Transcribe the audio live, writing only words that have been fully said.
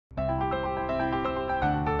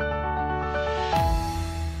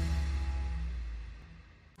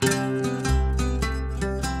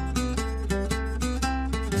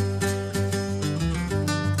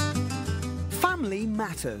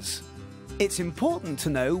daughters. It's important to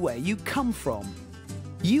know where you come from.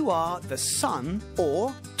 You are the son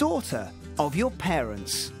or daughter of your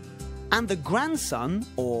parents, and the grandson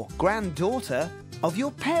or granddaughter of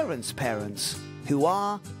your parents' parents, who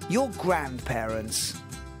are your grandparents.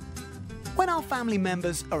 When our family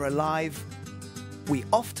members are alive, we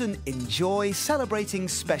often enjoy celebrating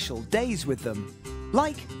special days with them,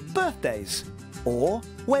 like birthdays or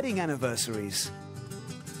wedding anniversaries.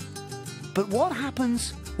 But what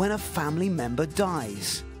happens when a family member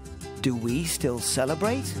dies? Do we still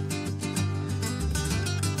celebrate?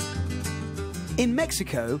 In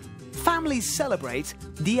Mexico, families celebrate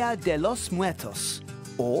Día de los Muertos,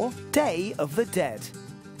 or Day of the Dead.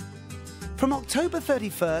 From October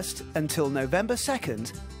 31st until November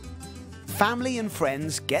 2nd, family and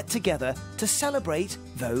friends get together to celebrate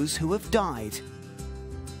those who have died.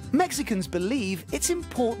 Mexicans believe it's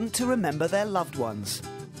important to remember their loved ones.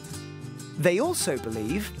 They also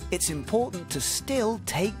believe it's important to still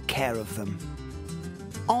take care of them.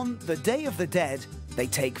 On the Day of the Dead, they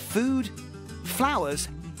take food, flowers,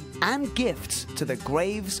 and gifts to the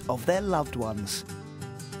graves of their loved ones.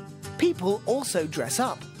 People also dress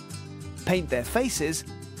up, paint their faces,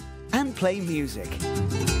 and play music.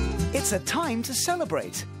 It's a time to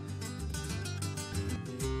celebrate.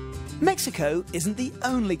 Mexico isn't the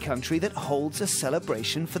only country that holds a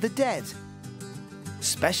celebration for the dead.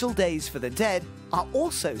 Special days for the dead are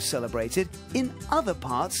also celebrated in other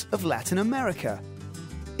parts of Latin America,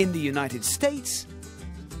 in the United States,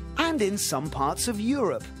 and in some parts of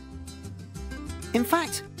Europe. In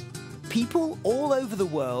fact, people all over the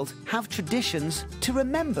world have traditions to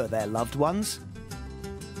remember their loved ones.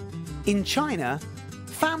 In China,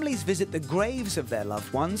 families visit the graves of their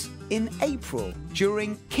loved ones in April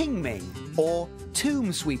during Qingming, or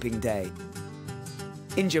Tomb Sweeping Day.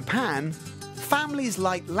 In Japan, families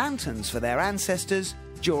light lanterns for their ancestors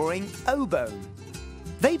during Obon.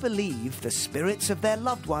 They believe the spirits of their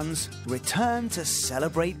loved ones return to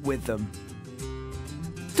celebrate with them.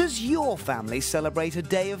 Does your family celebrate a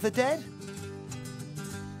Day of the Dead?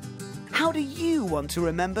 How do you want to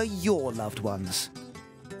remember your loved ones?